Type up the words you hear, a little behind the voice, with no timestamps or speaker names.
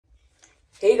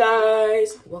Hey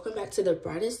guys, welcome back to the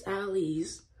Brightest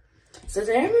Alleys. So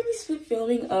today I'm gonna be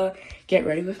filming Get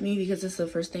Ready With Me because it's the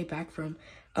first day back from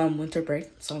winter break.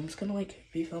 So I'm just gonna like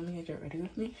be filming a Get Ready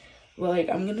With Me. Well, like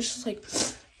I'm gonna just like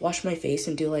wash my face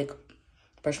and do like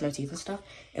brush my teeth and stuff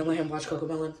and let him watch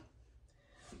Cocomelon.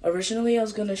 Originally I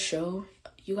was gonna show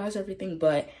you guys everything,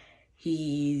 but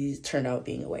he turned out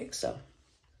being awake, so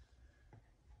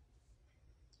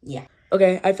yeah.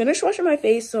 Okay, I finished washing my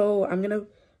face, so I'm gonna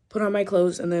put on my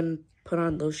clothes and then put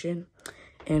on lotion.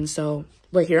 And so,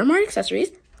 but here are my accessories.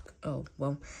 Oh,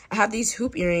 well, I have these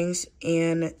hoop earrings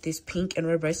and this pink and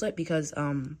red bracelet because,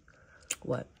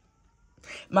 what?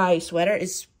 My sweater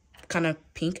is kind of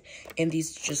pink and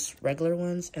these just regular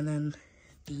ones. And then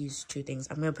these two things.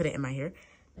 I'm going to put it in my hair.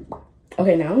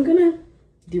 Okay, now I'm going to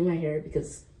do my hair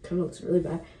because it kind of looks really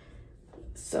bad.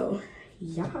 So,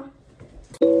 yeah.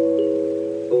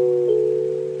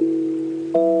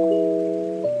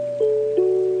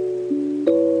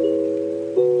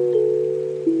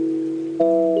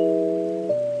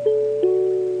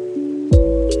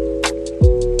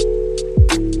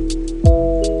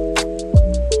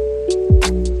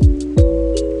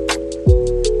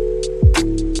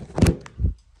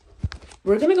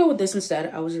 We're gonna go with this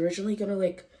instead. I was originally gonna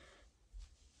like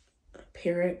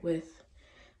pair it with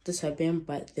this headband,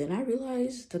 but then I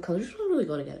realized the colors don't really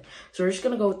go together. So we're just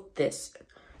gonna go with this.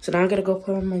 So now I'm gonna go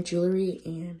put on my jewelry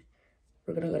and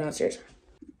we're gonna go downstairs.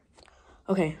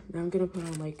 Okay, now I'm gonna put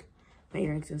on like my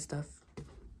earrings and stuff.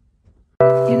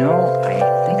 You know, I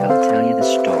think I'll tell you the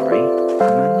story of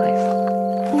my life.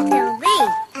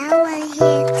 I want to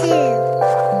hear too.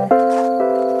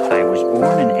 I was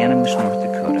born in Animus, North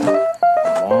Dakota,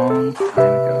 a long time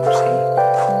ago,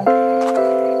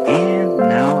 see? And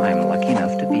now I'm lucky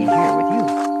enough to be here with you.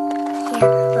 Yeah,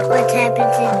 but what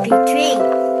happens in between?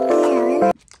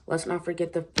 Yeah. Let's not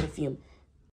forget the perfume.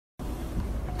 2,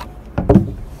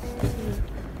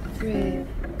 3,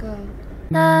 go.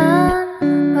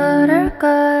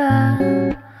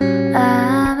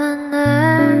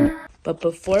 But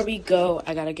before we go,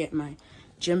 I gotta get my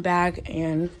gym bag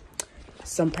and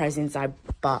some presents I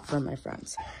bought for my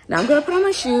friends. Now I'm gonna put on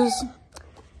my shoes.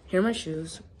 Here are my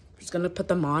shoes. Just gonna put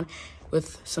them on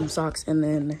with some socks and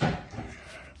then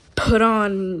put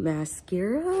on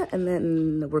mascara and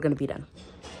then we're gonna be done.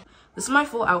 This is my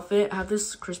full outfit. I have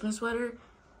this Christmas sweater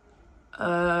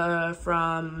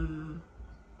from,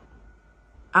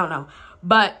 I don't know.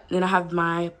 But then I have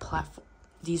my platform,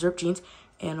 these ripped jeans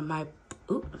and my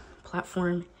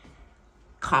platform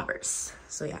Converse.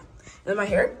 So yeah. And then my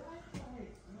hair.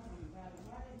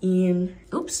 And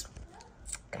oops.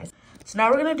 Guys. So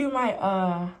now we're gonna do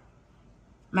my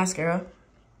mascara.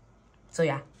 So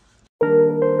yeah.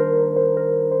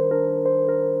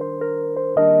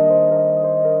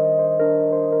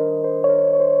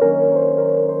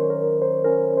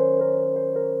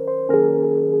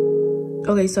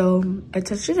 Okay, so I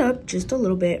touched it up just a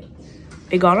little bit.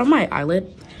 It got on my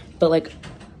eyelid, but like,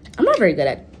 I'm not very good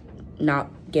at not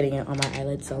getting it on my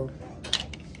eyelid, so.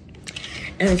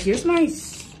 And here's my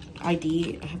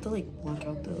ID. I have to like block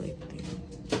out the like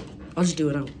thing. I'll just do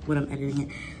it when I'm editing it.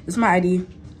 This is my ID.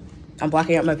 I'm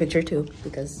blocking out my picture too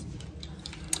because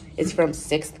it's from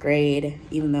 6th grade,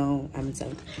 even though I'm in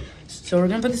 7th. So we're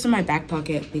gonna put this in my back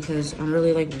pocket because I'm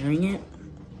really like wearing it.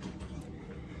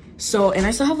 So, and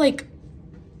I still have like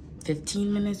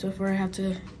 15 minutes before I have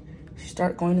to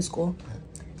start going to school.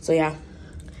 So yeah,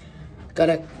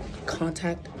 gotta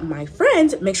contact my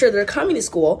friends, make sure they're coming to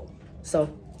school. So,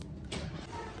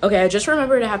 okay, I just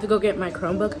remembered I have to go get my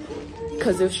Chromebook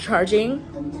because it was charging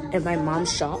in my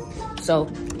mom's shop. So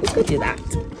let's go do that.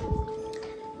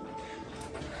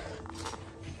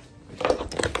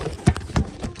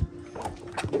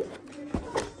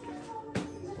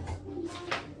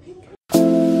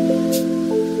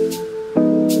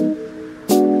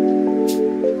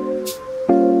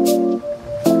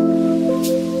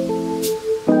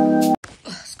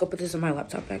 Go put this in my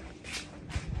laptop bag.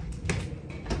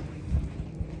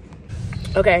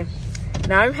 Okay,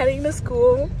 now I'm heading to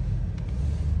school.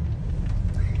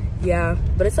 Yeah,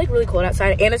 but it's like really cold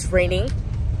outside and it's raining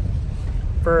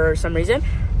for some reason.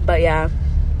 But yeah,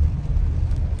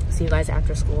 see you guys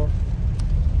after school.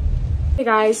 Hey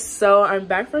guys, so I'm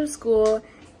back from school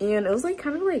and it was like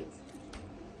kind of like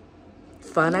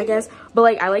fun, I guess. But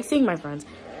like I like seeing my friends.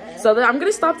 So I'm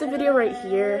gonna stop the video right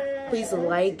here. Please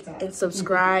like and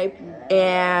subscribe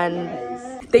and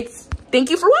thank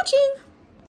you for watching.